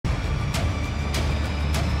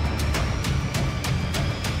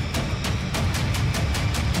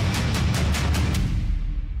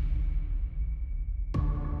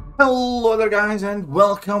Hello there guys and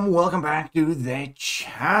welcome back to the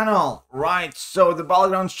channel. Right, so the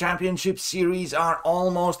Battlegrounds Championship series are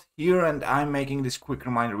almost here and I'm making this quick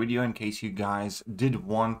reminder video in case you guys did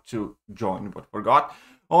want to join but forgot,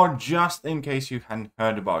 or just in case you hadn't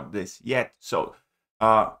heard about this yet. So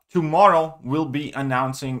tomorrow we'll be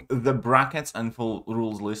announcing the brackets and full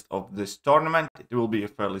rules list of this tournament. It will be a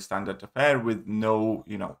fairly standard affair with no,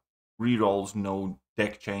 rerolls, no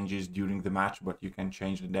deck changes during the match, but you can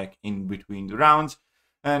change the deck in between the rounds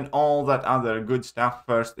and all that other good stuff.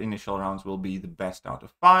 First initial rounds will be the best out of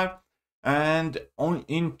 5, and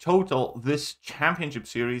in total this championship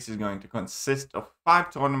series is going to consist of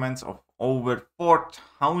 5 tournaments of over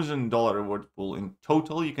 $4,000 reward pool in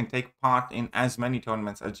total. You can take part in as many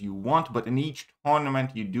tournaments as you want, but in each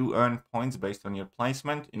tournament you do earn points based on your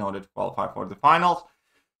placement in order to qualify for the finals.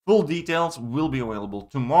 Full details will be available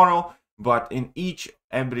tomorrow, but in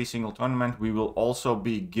every single tournament we will also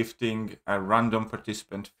be gifting a random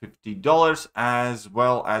participant $50, as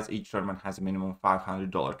well as each tournament has a minimum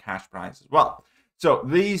 $500 cash prize as well. So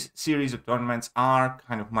these series of tournaments are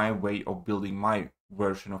kind of my way of building my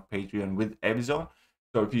version of Patreon with Evizone.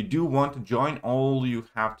 So if you do want to join, all you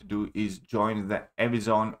have to do is join the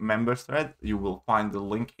Evizone members thread. You will find the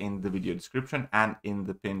link in the video description and in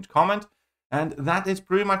the pinned comment. And that is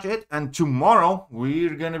pretty much it. And tomorrow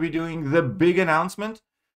we're going to be doing the big announcement.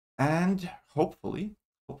 And hopefully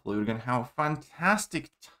we're going to have a fantastic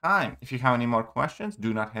time. If you have any more questions,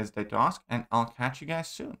 do not hesitate to ask. And I'll catch you guys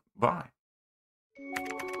soon. Bye.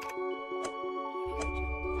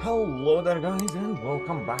 Hello there guys and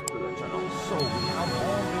welcome back to the channel. So we have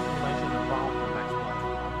all the information about